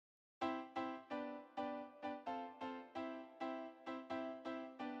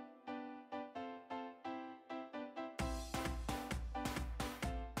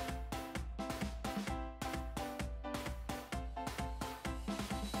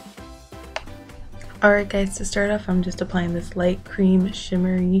Alright guys, to start off I'm just applying this light cream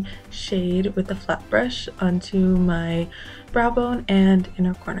shimmery shade with a flat brush onto my brow bone and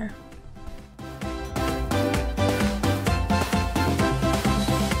inner corner.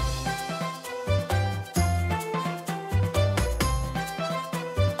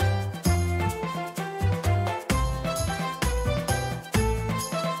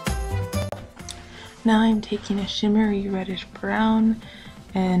 Now I'm taking a shimmery reddish brown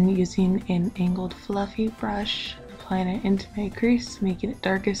and using an angled fluffy brush, applying it into my crease, making it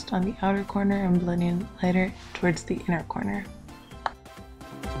darkest on the outer corner and blending it lighter towards the inner corner.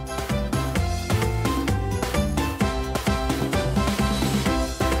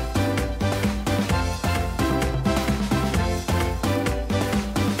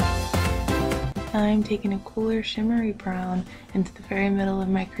 Now I'm taking a cooler shimmery brown into the very middle of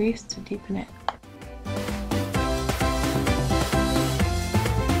my crease to deepen it.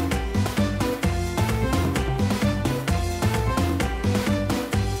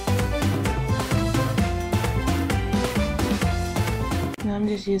 Now I'm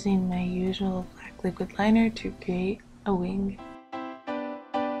just using my usual black liquid liner to create a wing.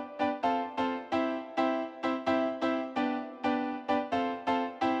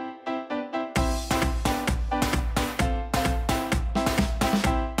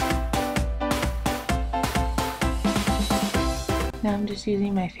 Now I'm just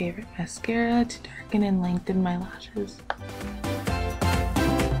using my favorite mascara to darken and lengthen my lashes.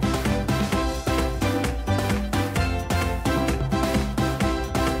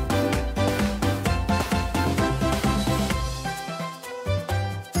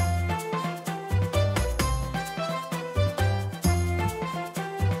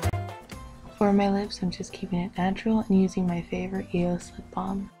 For my lips, I'm just keeping it natural and using my favorite EOS lip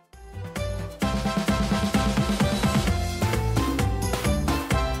balm.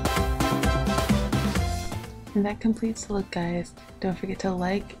 And that completes the look, guys. Don't forget to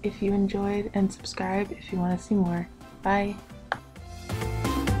like if you enjoyed and subscribe if you want to see more. Bye!